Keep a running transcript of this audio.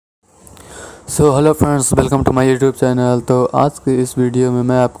Hello friends, welcome to my YouTube channel. तो आज की इस वीडियो में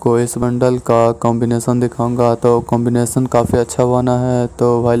मैं आपको इस बंडल का कॉम्बिनेशन दिखाऊंगा। तो कॉम्बिनेशन काफ़ी अच्छा बना है।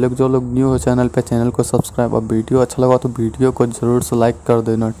 तो भाई लोग, जो लोग न्यू हो चैनल पे, चैनल को सब्सक्राइब, और वीडियो अच्छा लगा तो वीडियो को ज़रूर से लाइक कर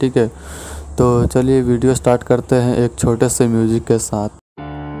देना, ठीक है। तो चलिए वीडियो स्टार्ट करते हैं एक छोटे से म्यूज़िक के साथ।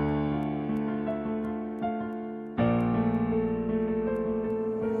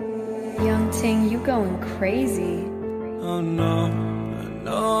 Young Ting, you going crazy. Oh no,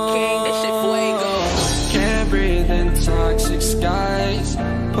 no. King, this shit fuego. Can't breathe in toxic skies.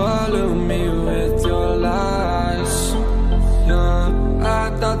 Pollute me with your lies. Yeah, I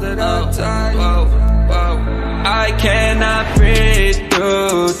thought that I'd die. I cannot breathe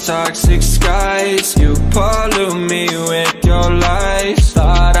through toxic skies. You pollute me with your lies.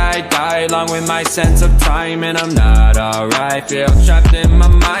 Thought I'd die along with my sense of time, and I'm not alright. Feel trapped in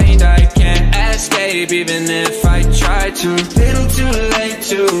my mind. I can't escape even if I try to. Little too late,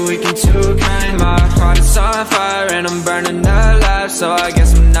 too weak and too kind. My heart is on fire and I'm burning alive. So I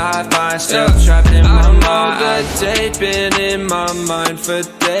guess I'm not fine. Still trapped in my mind. I know that they've been in my mind for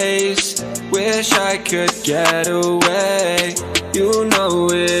days. Wish I could get away. You know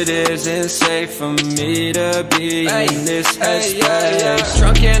it isn't safe for me to be in this headspace.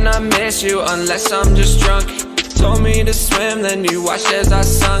 Drunk and I miss you unless I'm just drunk. Told me to swim, then you watched as I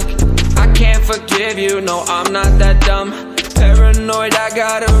sunk. I can't forgive you, no I'm not that dumb. Paranoid, I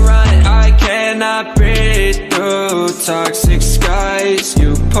gotta run. I cannot breathe through toxic skies.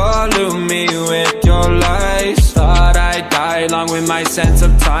 You pollute me with your lies. Thought I'd die along with my sense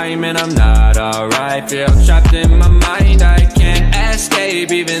of time, and I'm not alright. Feel trapped in my mind. I can't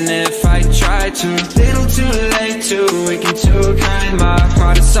escape even if I try to. Little too late, too weak and too kind. My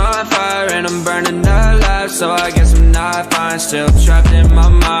heart is on fire and I'm burning alive. So I guess I'm not fine. Still trapped in my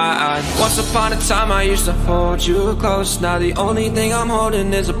mind. Once upon a time I used to hold you close. Now the only thing I'm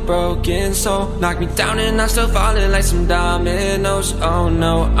holding is a broken soul. Knock me down and I'm still falling like some dominoes. Oh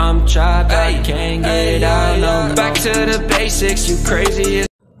no, I'm trapped, I can't get out, no. Back to the basics, you crazy.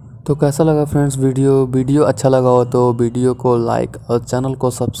 तो कैसा लगा friends video अच्छा लगा हो तो video को like और channel को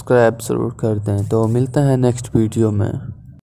सब्सक्राइब ज़रूर कर दें। तो मिलते हैं नेक्स्ट वीडियो में।